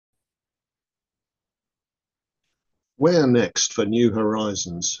Where next for New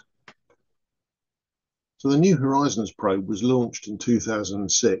Horizons? So the New Horizons probe was launched in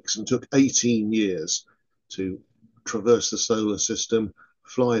 2006 and took 18 years to traverse the solar system,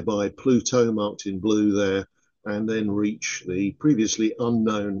 fly by Pluto, marked in blue there, and then reach the previously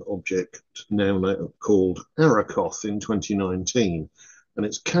unknown object now called Arakoth in 2019. And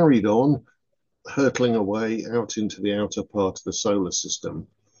it's carried on, hurtling away out into the outer part of the solar system.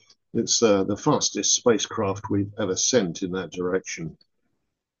 It's the fastest spacecraft we've ever sent in that direction.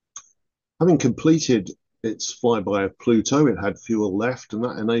 Having completed its flyby of Pluto, it had fuel left, and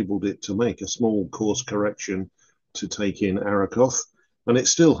that enabled it to make a small course correction to take in Arakoth. And it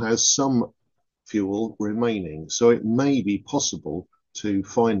still has some fuel remaining, so it may be possible to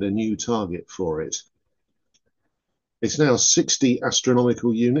find a new target for it. It's now 60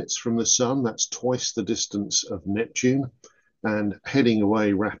 astronomical units from the Sun. That's twice the distance of Neptune, and heading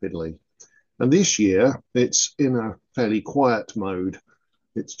away rapidly. And this year, it's in a fairly quiet mode.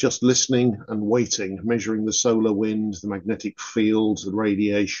 It's just listening and waiting, measuring the solar wind, the magnetic field, the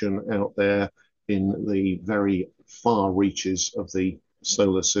radiation out there in the very far reaches of the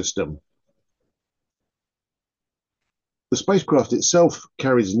solar system. The spacecraft itself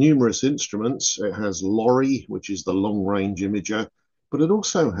carries numerous instruments. It has LORRI, which is the long-range imager, but it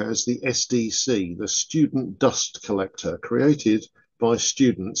also has the SDC, the Student Dust Collector, created by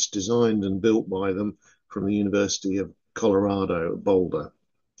students, designed and built by them from the University of Colorado at Boulder.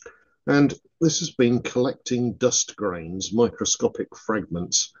 And this has been collecting dust grains, microscopic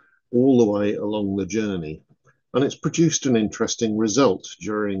fragments, all the way along the journey. And it's produced an interesting result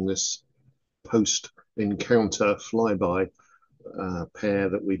during this post-encounter flyby pair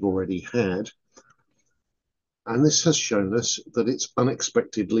that we've already had. And this has shown us that it's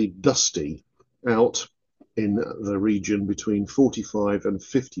unexpectedly dusty out in the region between 45 and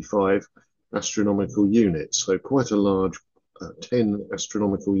 55 astronomical units. So quite a large 10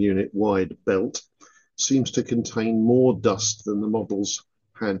 astronomical unit wide belt seems to contain more dust than the models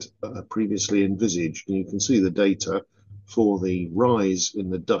had previously envisaged. And you can see the data for the rise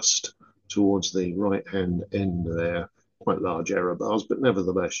in the dust towards the right-hand end there. Quite large error bars, but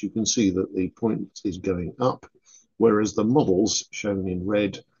nevertheless, you can see that the point is going up, whereas the models shown in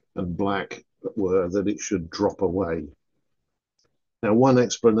red and black were that it should drop away. Now, one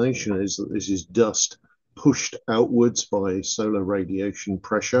explanation is that this is dust pushed outwards by solar radiation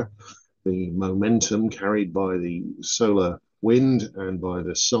pressure, the momentum carried by the solar wind and by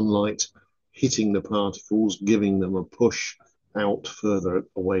the sunlight hitting the particles, giving them a push out further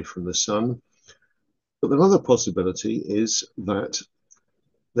away from the sun. But another possibility is that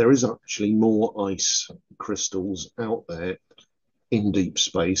there is actually more ice crystals out there in deep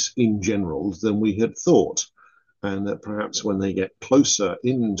space in general than we had thought. And that perhaps when they get closer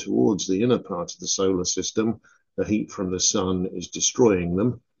in towards the inner part of the solar system, the heat from the sun is destroying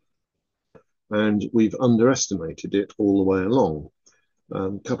them. And we've underestimated it all the way along.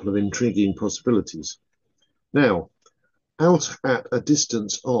 A couple of intriguing possibilities. Now, out at a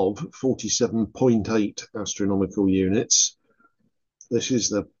distance of 47.8 astronomical units, this is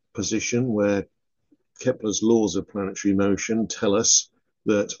the position where Kepler's laws of planetary motion tell us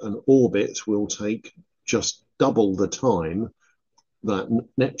that an orbit will take just double the time that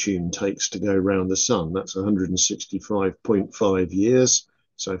Neptune takes to go around the sun. That's 165.5 years.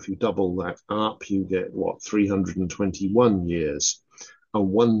 So if you double that up, you get what, 321 years, a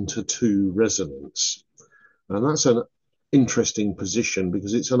 1-to-2 resonance. And that's an interesting position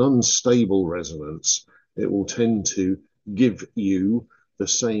because it's an unstable resonance. It will tend to give you the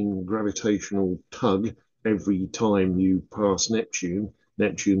same gravitational tug every time you pass Neptune.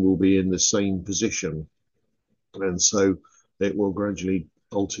 Neptune will be in the same position, and so it will gradually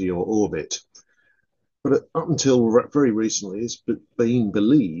alter your orbit. But up until very recently, it's been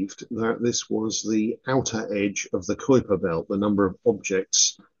believed that this was the outer edge of the Kuiper belt. The number of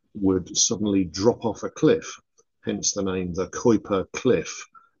objects would suddenly drop off a cliff, hence the name the Kuiper Cliff.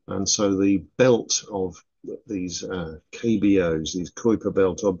 And so the belt of these KBOs, these Kuiper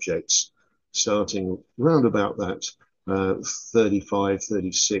belt objects, starting round about that 35,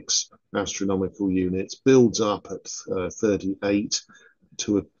 36 astronomical units, builds up at 38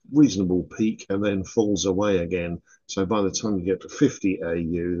 to a reasonable peak and then falls away again. So by the time you get to 50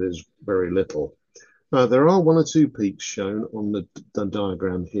 AU, there's very little. There are one or two peaks shown on the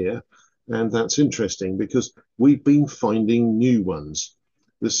diagram here, and that's interesting because we've been finding new ones.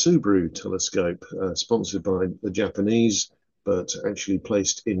 The Subaru telescope, sponsored by the Japanese, but actually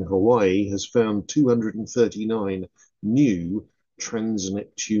placed in Hawaii, has found 239 new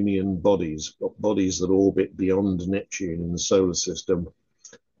trans-Neptunian bodies that orbit beyond Neptune in the solar system.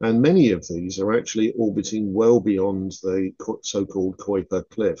 And many of these are actually orbiting well beyond the so-called Kuiper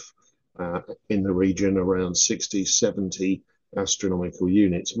Cliff in the region around 60, 70 astronomical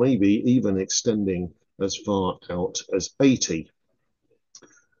units, maybe even extending as far out as 80.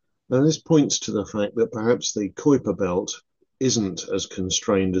 Now, this points to the fact that perhaps the Kuiper belt isn't as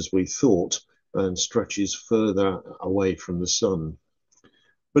constrained as we thought and stretches further away from the sun.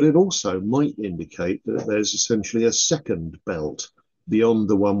 But it also might indicate that there's essentially a second belt beyond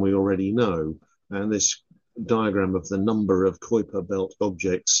the one we already know. And this diagram of the number of Kuiper belt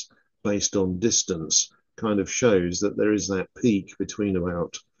objects based on distance kind of shows that there is that peak between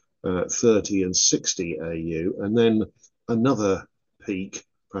about 30 and 60 AU, and then another peak,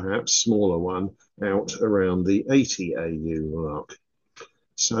 perhaps smaller one, out around the 80 AU mark.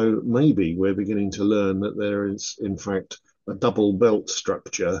 So maybe we're beginning to learn that there is, in fact, a double belt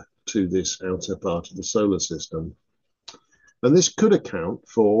structure to this outer part of the solar system. And this could account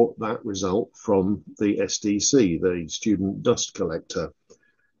for that result from the SDC, the Student Dust Collector.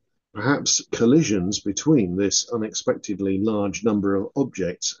 Perhaps collisions between this unexpectedly large number of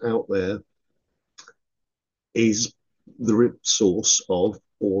objects out there is the source of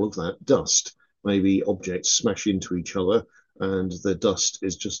all of that dust. Maybe objects smash into each other and the dust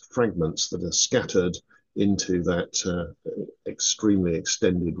is just fragments that are scattered into that extremely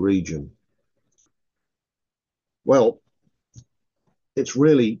extended region. Well, it's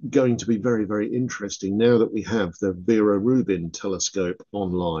really going to be very, very interesting now that we have the Vera Rubin telescope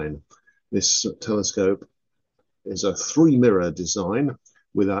online. This telescope is a 3-mirror design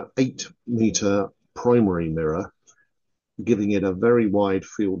with an 8-meter primary mirror, giving it a very wide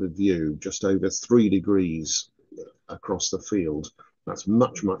field of view, just over 3 degrees across the field. That's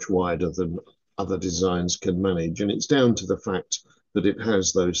much, much wider than other designs can manage. And it's down to the fact that it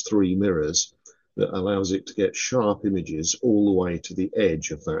has those 3 mirrors that allows it to get sharp images all the way to the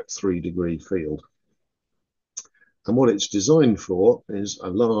edge of that 3-degree field. And what it's designed for is a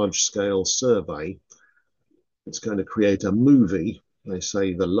large-scale survey. It's going to create a movie, they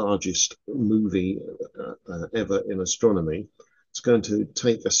say the largest movie ever in astronomy. It's going to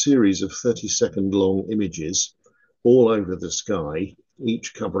take a series of 30-second long images all over the sky,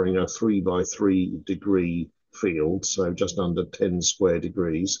 each covering a 3 by 3 degree field, so just under 10 square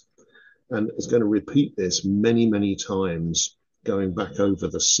degrees. And it's going to repeat this many, many times, going back over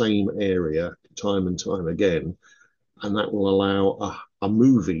the same area time and time again. And that will allow a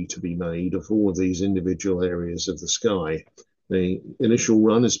movie to be made of all of these individual areas of the sky. The initial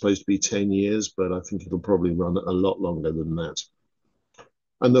run is supposed to be 10 years, but I think it'll probably run a lot longer than that.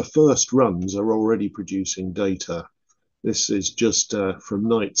 And the first runs are already producing data. This is just from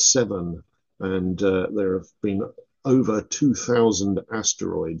night 7, and there have been over 2,000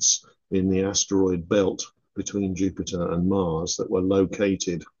 asteroids in the asteroid belt between Jupiter and Mars that were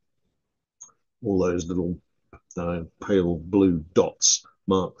located. All those little pale blue dots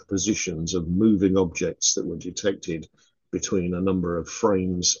mark the positions of moving objects that were detected between a number of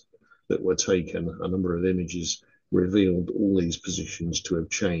frames that were taken. A number of images revealed all these positions to have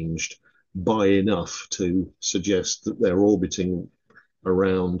changed by enough to suggest that they're orbiting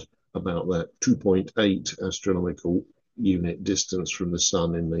around about that 2.8 astronomical unit distance from the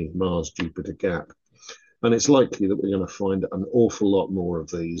sun in the Mars-Jupiter gap. And it's likely that we're going to find an awful lot more of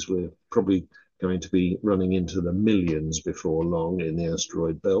these. We're probably going to be running into the millions before long in the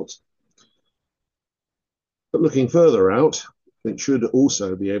asteroid belt. But looking further out, it should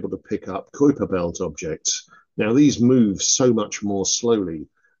also be able to pick up Kuiper belt objects. Now, these move so much more slowly.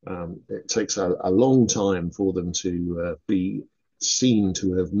 It takes a long time for them to be seen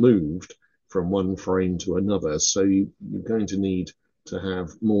to have moved from one frame to another. So you're going to need to have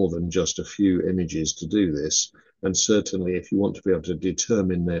more than just a few images to do this. And certainly if you want to be able to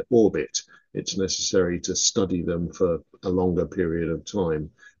determine their orbit, it's necessary to study them for a longer period of time.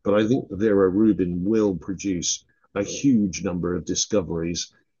 But I think Vera Rubin will produce a huge number of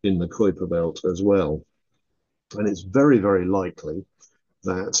discoveries in the Kuiper belt as well. And it's very, very likely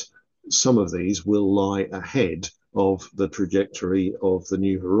that some of these will lie ahead of the trajectory of the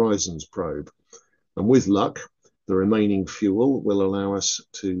New Horizons probe. And with luck, the remaining fuel will allow us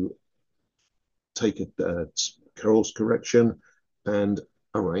to take a course correction and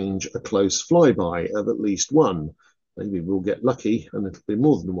arrange a close flyby of at least one. Maybe we'll get lucky and it'll be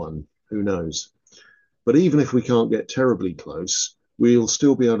more than one, who knows. But even if we can't get terribly close, we'll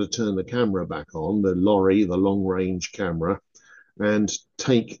still be able to turn the camera back on, the LORRI, the long-range camera, and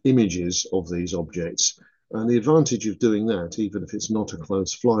take images of these objects. And the advantage of doing that, even if it's not a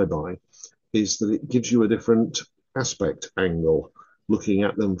close flyby, is that it gives you a different aspect angle, looking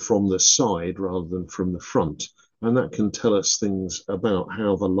at them from the side rather than from the front. and that can tell us things about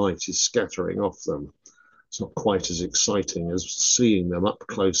how the light is scattering off them. It's not quite as exciting as seeing them up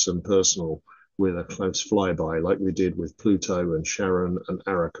close and personal with a close flyby like we did with Pluto and Charon and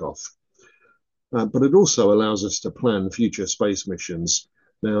Arrokoth. But it also allows us to plan future space missions.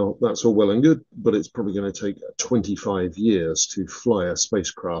 Now, that's all well and good, but it's probably going to take 25 years to fly a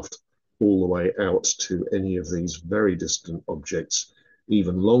spacecraft all the way out to any of these very distant objects,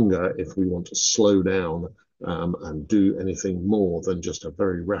 even longer if we want to slow down and do anything more than just a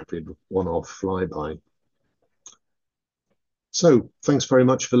very rapid one-off flyby. So thanks very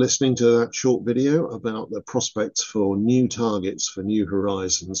much for listening to that short video about the prospects for new targets for new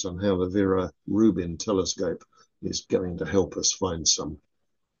horizons and how the Vera Rubin telescope is going to help us find some.